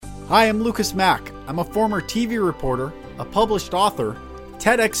Hi, I'm Lucas Mack. I'm a former TV reporter, a published author,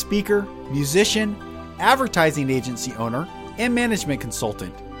 TEDx speaker, musician, advertising agency owner, and management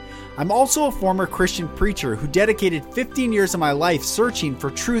consultant. I'm also a former Christian preacher who dedicated 15 years of my life searching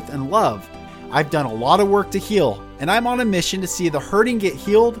for truth and love. I've done a lot of work to heal, and I'm on a mission to see the hurting get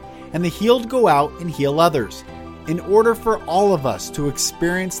healed and the healed go out and heal others, in order for all of us to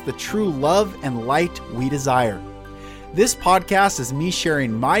experience the true love and light we desire. This podcast is me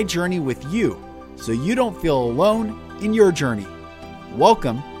sharing my journey with you, so you don't feel alone in your journey.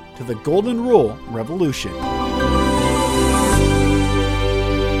 Welcome to the Golden Rule Revolution.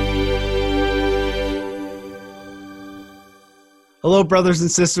 Hello, brothers and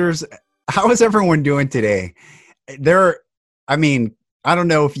sisters. How is everyone doing today? I don't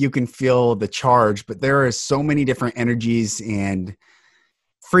know if you can feel the charge, but there are so many different energies and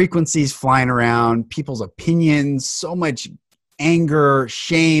frequencies flying around, people's opinions, so much anger,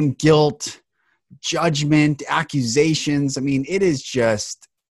 shame, guilt, judgment, accusations. It is just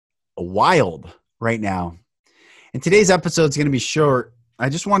wild right now. And today's episode is going to be short. I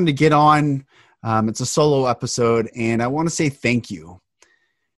just wanted to get on. It's a solo episode, and I want to say thank you.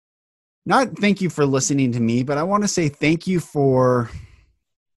 Not thank you for listening to me, but I want to say thank you for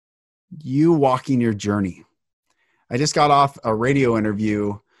you walking your journey. I just got off a radio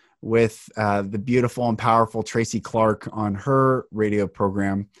interview with the beautiful and powerful Tracy Clark on her radio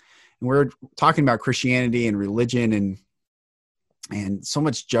program. And we're talking about Christianity and religion and so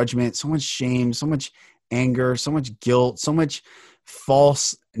much judgment, so much shame, so much anger, so much guilt, so much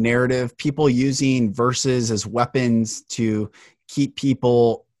false narrative, people using verses as weapons to keep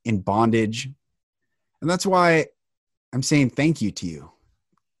people in bondage. And that's why I'm saying thank you to you.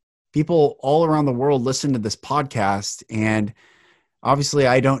 People all around the world listen to this podcast, and obviously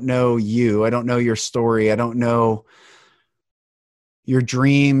I don't know you. I don't know your story. I don't know your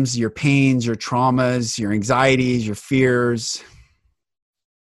dreams, your pains, your traumas, your anxieties, your fears.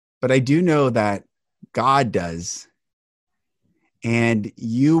 But I do know that God does. And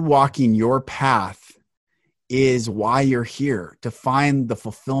you walking your path is why you're here, to find the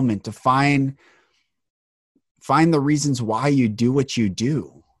fulfillment, to find the reasons why you do what you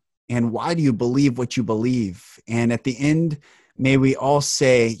do. And why do you believe what you believe? And at the end, may we all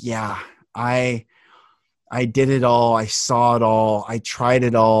say, yeah, I did it all. I saw it all. I tried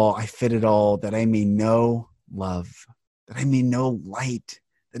it all. I fit it all, that I may know love, that I may know light,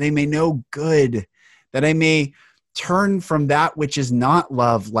 that I may know good, that I may turn from that which is not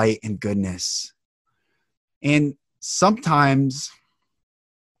love, light, and goodness. And sometimes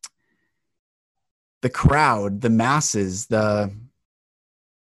the crowd, the masses, the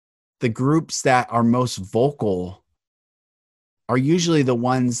groups that are most vocal are usually the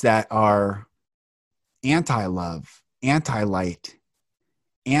ones that are anti-love, anti-light,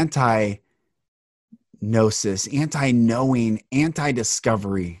 anti-gnosis, anti-knowing,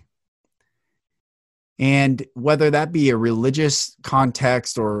 anti-discovery. And whether that be a religious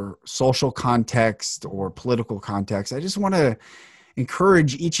context or social context or political context, I just want to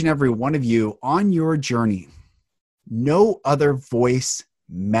encourage each and every one of you on your journey. No other voice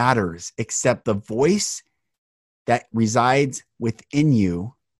matters except the voice that resides within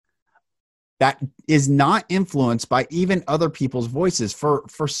you, that is not influenced by even other people's voices.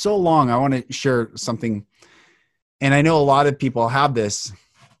 For so long, I want to share something, and I know a lot of people have this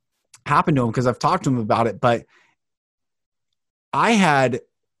happen to them because I've talked to them about it, but I had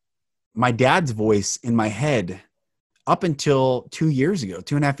my dad's voice in my head up until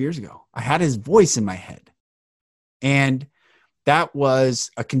 2.5 years ago. I had his voice in my head. And that was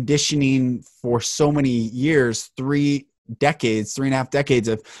a conditioning for so many years, 3.5 decades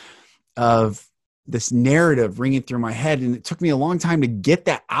of this narrative ringing through my head. And it took me a long time to get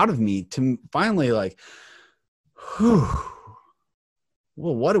that out of me, to finally well,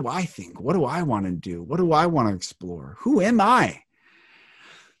 what do I think? What do I want to do? What do I want to explore? Who am I?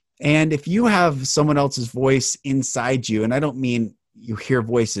 And if you have someone else's voice inside you, and I don't mean you hear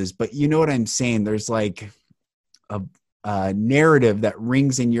voices, but you know what I'm saying? There's like a narrative that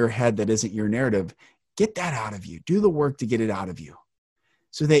rings in your head that isn't your narrative. Get that out of you. Do the work to get it out of you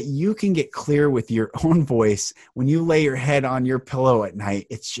so that you can get clear with your own voice. When you lay your head on your pillow at night,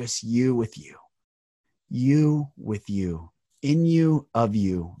 it's just you with you. You with you. In you, of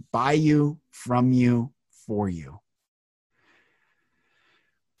you, by you, from you, for you.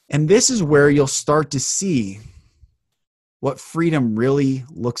 And this is where you'll start to see what freedom really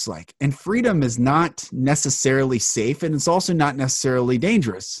looks like. And freedom is not necessarily safe, and it's also not necessarily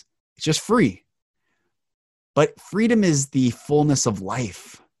dangerous. It's just free. But freedom is the fullness of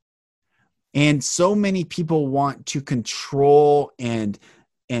life. And so many people want to control and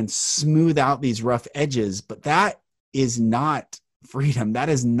and smooth out these rough edges, but that is not freedom. That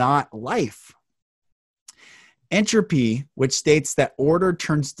is not life. Entropy, which states that order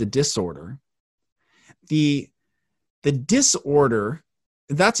turns to disorder, the disorder,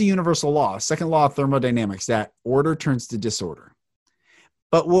 that's a universal law, second law of thermodynamics, that order turns to disorder.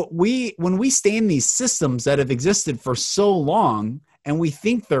 But when we stay in these systems that have existed for so long and we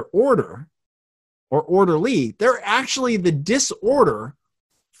think they're order or orderly, they're actually the disorder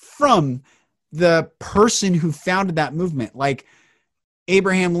from the person who founded that movement. Like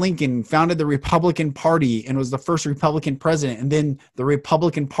Abraham Lincoln founded the Republican Party and was the first Republican president, and then the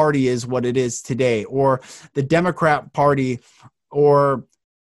Republican Party is what it is today. Or the Democrat Party, or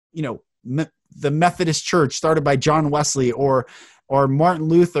the Methodist Church started by John Wesley, or Martin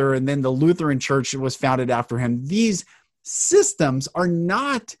Luther, and then the Lutheran Church was founded after him. These systems are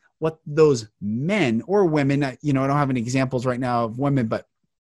not what those men or women, I don't have any examples right now of women, but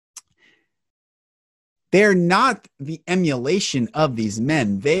they're not the emulation of these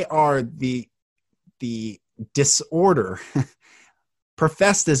men. They are the disorder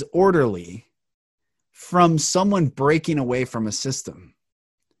professed as orderly from someone breaking away from a system.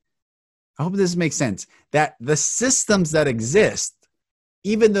 I hope this makes sense. That the systems that exist,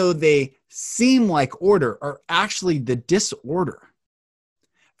 even though they seem like order, are actually the disorder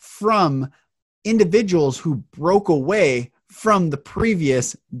from individuals who broke away from the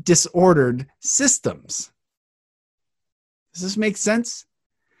previous disordered systems. Does this make sense?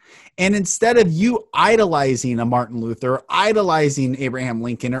 And instead of you idolizing a Martin Luther, or idolizing Abraham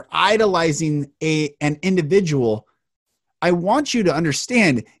Lincoln, or idolizing an individual, I want you to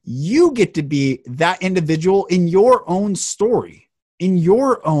understand you get to be that individual in your own story, in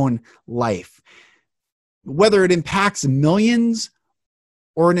your own life, whether it impacts millions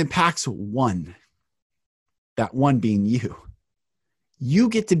or it impacts one. That one being you. You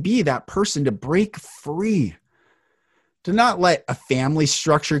get to be that person to break free, to not let a family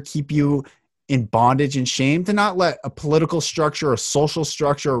structure keep you in bondage and shame, to not let a political structure, a social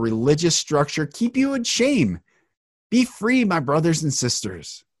structure, a religious structure keep you in shame. Be free, my brothers and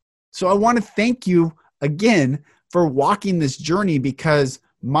sisters. So I want to thank you again for walking this journey, because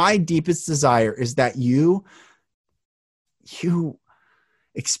my deepest desire is that you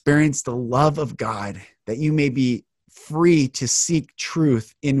experience the love of God, that you may be free to seek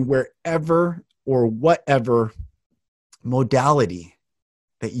truth in wherever or whatever modality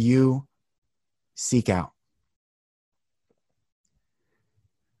that you seek out.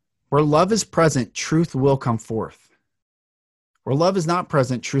 Where love is present, truth will come forth. Where love is not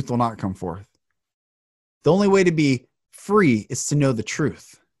present, truth will not come forth. The only way to be free is to know the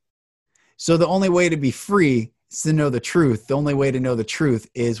truth. So the only way to be free is to know the truth. The only way to know the truth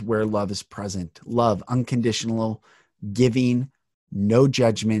is where love is present. Love, unconditional, giving, no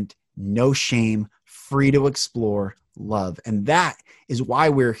judgment, no shame, free to explore love. And that is why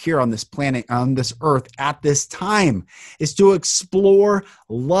we're here on this planet, on this earth at this time, is to explore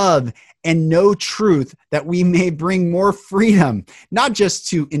love and know truth, that we may bring more freedom, not just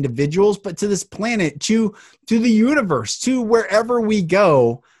to individuals, but to this planet, to the universe, to wherever we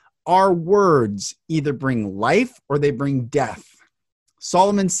go. Our words either bring life or they bring death.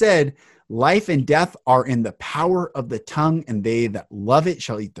 Solomon said, life and death are in the power of the tongue, and they that love it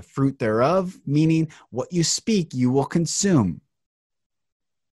shall eat the fruit thereof, meaning what you speak, you will consume.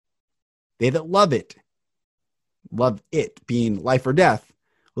 They that love it being life or death,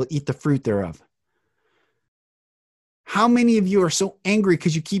 will eat the fruit thereof. How many of you are so angry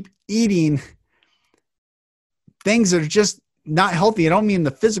because you keep eating things that are just not healthy? I don't mean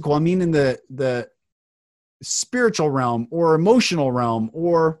the physical, I mean in the spiritual realm or emotional realm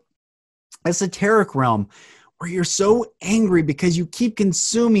or esoteric realm, where you're so angry because you keep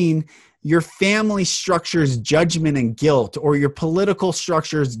consuming your family structure's judgment and guilt, or your political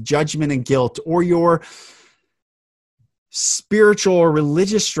structure's judgment and guilt, or your spiritual or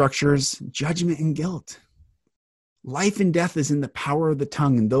religious structure's judgment and guilt. Life and death is in the power of the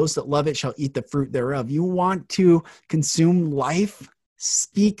tongue, and those that love it shall eat the fruit thereof. You want to consume life?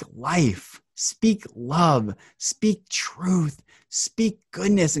 Speak life. Speak love. Speak truth. Speak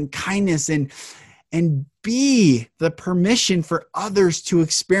goodness and kindness, and be the permission for others to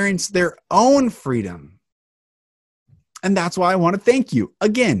experience their own freedom. And that's why I want to thank you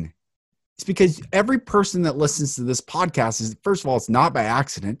again. It's because every person that listens to this podcast is, first of all, it's not by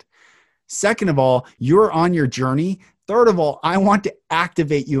accident. Second of all, you're on your journey. Third of all, I want to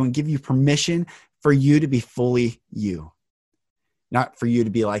activate you and give you permission for you to be fully you. Not for you to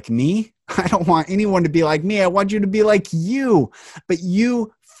be like me. I don't want anyone to be like me. I want you to be like you, but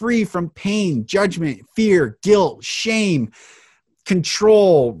you free from pain, judgment, fear, guilt, shame,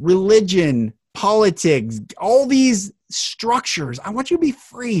 control, religion, politics, all these structures. I want you to be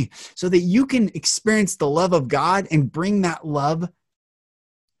free so that you can experience the love of God and bring that love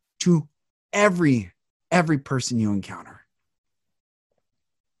to every person you encounter.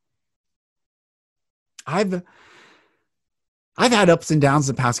 I've had ups and downs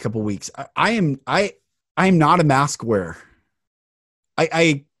the past couple of weeks. I am not a mask wearer.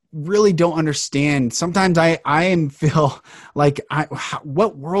 I really don't understand. Sometimes I feel like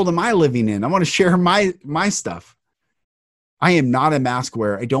what world am I living in? I want to share my stuff. I am not a mask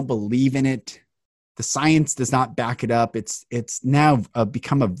wearer. I don't believe in it. The science does not back it up. It's now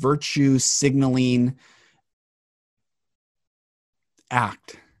become a virtue signaling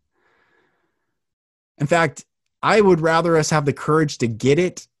act. In fact, I would rather us have the courage to get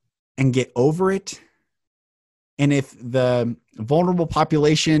it and get over it. And if the vulnerable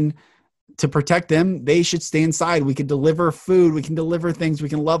population, to protect them, they should stay inside. We can deliver food. We can deliver things. We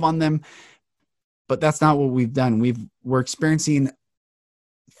can love on them. But that's not what we've done. We're experiencing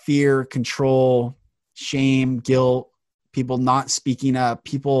fear, control, shame, guilt, people not speaking up,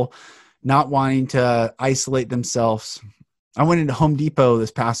 people not wanting to isolate themselves. I went into Home Depot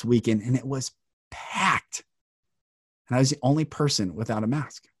this past weekend and it was packed. And I was the only person without a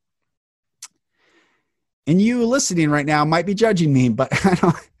mask. And you listening right now might be judging me, but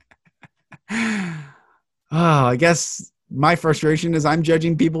I guess my frustration is I'm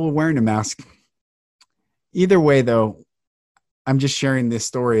judging people wearing a mask. Either way, though, I'm just sharing this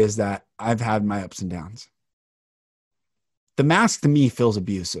story is that I've had my ups and downs. The mask to me feels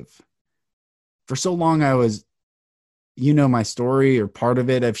abusive. For so long, my story or part of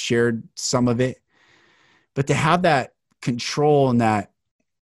it, I've shared some of it. But to have that control and that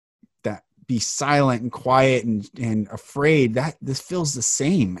be silent and quiet and afraid, that this feels the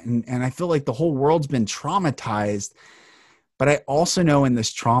same. And I feel like the whole world's been traumatized. But I also know in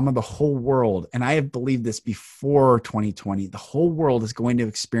this trauma, the whole world, and I have believed this before 2020, the whole world is going to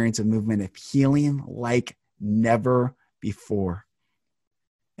experience a movement of healing like never before.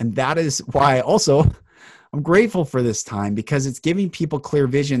 And that is why also I'm grateful for this time, because it's giving people clear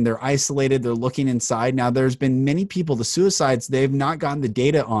vision. They're isolated. They're looking inside. Now, there's been many people, the suicides they've not gotten the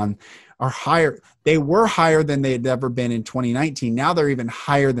data on are higher. They were higher than they had ever been in 2019. Now they're even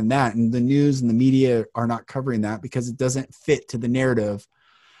higher than that. And the news and the media are not covering that because it doesn't fit to the narrative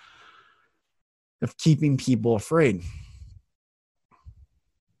of keeping people afraid.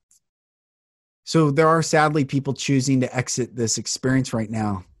 So there are sadly people choosing to exit this experience right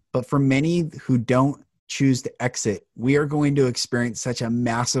now. But for many who don't choose to exit, we are going to experience such a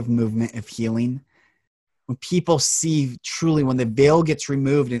massive movement of healing. When people see truly, when the veil gets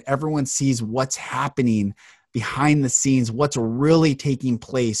removed and everyone sees what's happening behind the scenes, what's really taking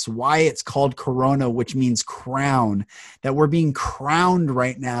place, why it's called Corona, which means crown, that we're being crowned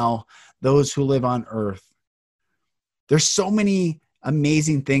right now, those who live on earth. There's so many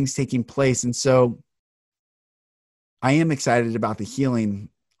amazing things taking place. And so I am excited about the healing,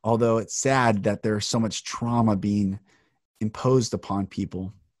 although it's sad that there's so much trauma being imposed upon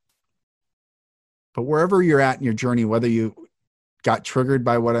people. But wherever you're at in your journey, whether you got triggered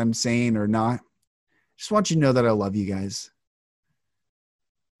by what I'm saying or not, I just want you to know that I love you guys.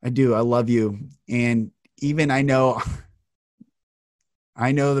 I do. I love you. And even I know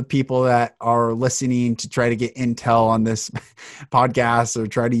the people that are listening to try to get intel on this podcast or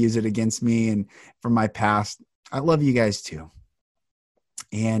try to use it against me and from my past. I love you guys too.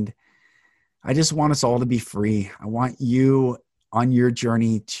 And I just want us all to be free. I want you on your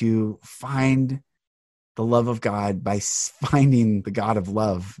journey to find the love of God by finding the God of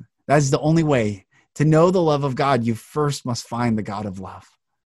love. That is the only way. To know the love of God, you first must find the God of love.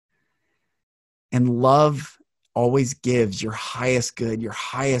 And love always gives your highest good, your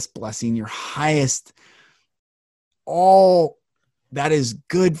highest blessing, your highest, all that is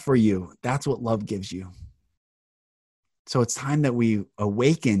good for you. That's what love gives you. So it's time that we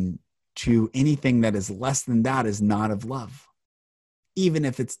awaken to anything that is less than that is not of love, even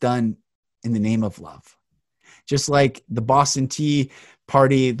if it's done in the name of love. Just like the Boston Tea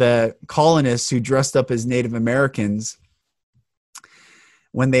Party, the colonists who dressed up as Native Americans,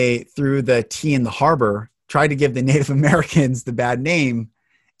 when they threw the tea in the harbor, tried to give the Native Americans the bad name.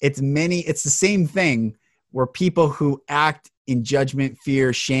 It's the same thing where people who act in judgment,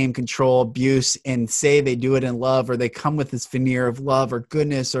 fear, shame, control, abuse, and say they do it in love, or they come with this veneer of love or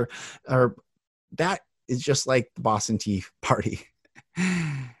goodness, or that is just like the Boston Tea Party.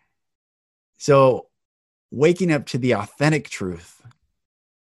 So waking up to the authentic truth,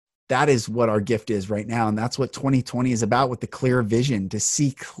 that is what our gift is right now. And that's what 2020 is about, with the clear vision to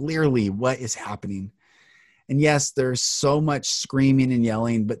see clearly what is happening. And yes, there's so much screaming and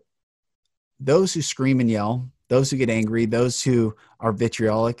yelling, but those who scream and yell, those who get angry, those who are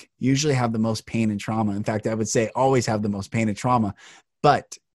vitriolic usually have the most pain and trauma. In fact, I would say always have the most pain and trauma.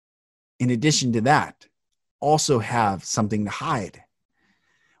 But in addition to that, also have something to hide.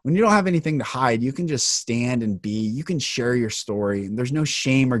 When you don't have anything to hide, you can just stand and be. You can share your story. And there's no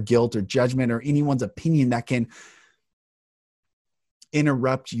shame or guilt or judgment or anyone's opinion that can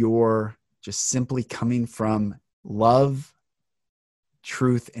interrupt your just simply coming from love,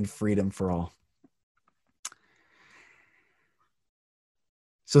 truth, and freedom for all.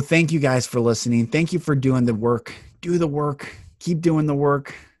 So thank you guys for listening. Thank you for doing the work. Do the work. Keep doing the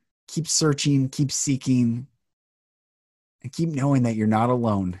work. Keep searching. Keep seeking. And keep knowing that you're not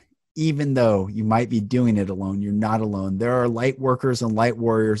alone. Even though you might be doing it alone, you're not alone. There are light workers and light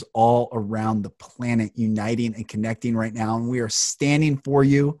warriors all around the planet uniting and connecting right now. And we are standing for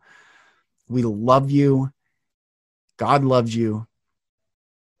you. We love you. God loves you.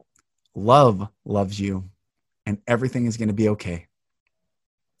 Love loves you. And everything is going to be okay.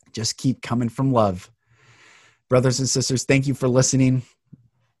 Just keep coming from love. Brothers and sisters, thank you for listening.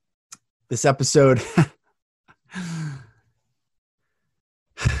 This episode, I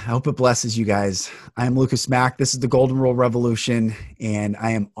hope it blesses you guys. I am Lucas Mack. This is the Golden Rule Revolution, and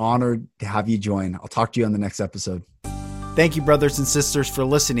I am honored to have you join. I'll talk to you on the next episode. Thank you, brothers and sisters, for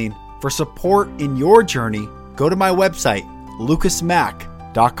listening. For support in your journey, go to my website,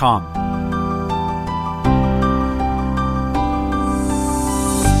 lucasmack.com.